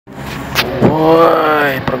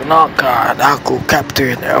Kenalkan, aku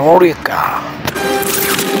Kapten Amerika.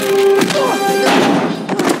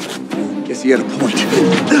 Guess he had a point.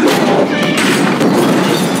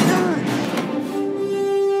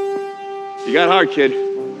 You got hard, kid.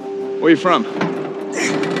 Where you from?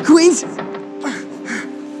 Queens?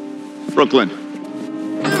 Brooklyn.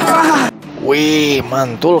 Wih,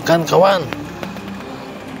 mantul kan kawan?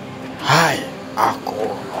 Hai,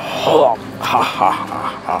 aku Hulk.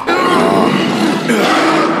 Hahaha.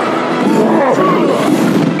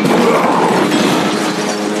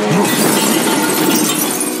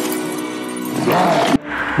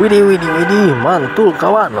 Widih, mantul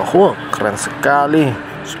kawan. Keren sekali.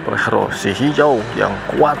 Superhero si hijau yang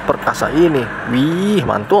kuat perkasa ini. Wih,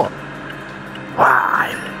 mantul. Wah,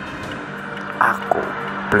 aku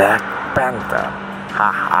Black Panther.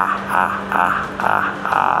 Hahaha.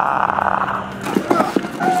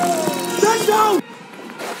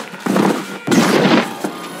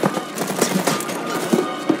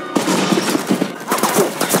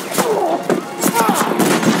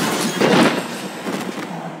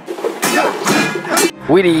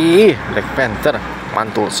 Widih, Black Panther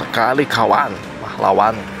mantul sekali kawan.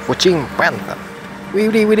 Lawan kucing Panther.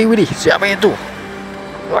 Widih, siapa itu?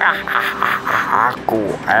 Wah, aku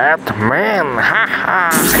Batman.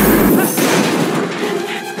 Haha.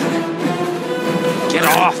 Get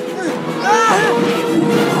off.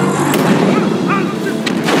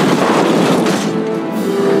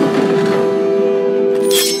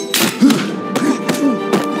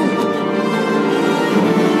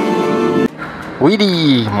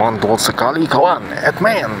 Widih, mantul sekali kawan,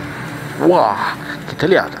 Batman. Wah, kita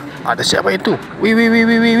lihat ada siapa itu. Wih,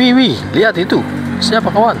 lihat itu. Siapa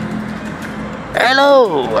kawan?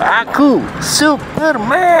 Halo, aku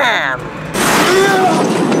Superman.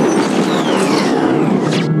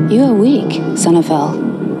 You are weak, son of Hell.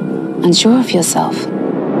 Unsure of yourself.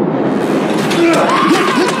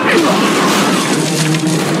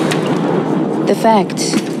 The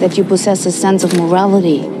fact that you possess a sense of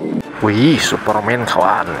morality. Wih, Superman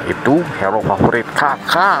kawan, itu hero favorit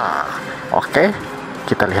kakak. Oke,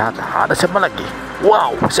 kita lihat ada siapa lagi.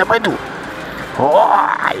 Wow, siapa itu?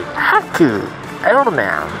 Wah, aku Iron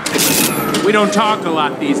Man. We don't talk a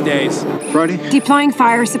lot these days. Friday? Deploying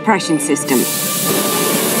fire suppression system.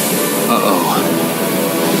 Uh-oh.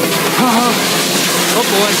 Oh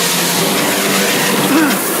boy.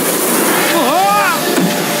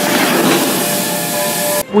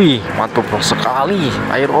 Wih, mantap sekali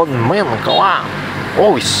Iron Man kawan.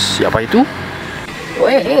 Oh, siapa itu?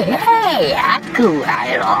 Wih, aku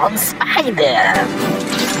Iron Spider.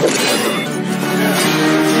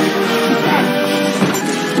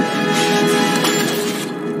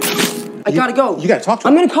 I gotta go. You gotta talk to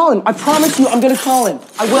him. I'm gonna call him. I promise you, I'm gonna call him.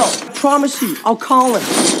 I will. I promise you, I'll call him.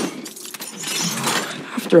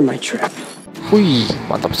 After my trip. Wih,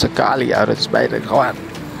 mantap sekali Iron Spider kawan.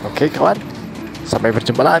 Oke kawan, sampai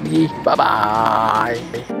berjumpa lagi. Bye-bye.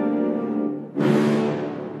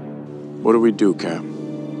 What do we do, Cap?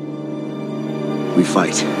 We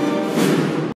fight.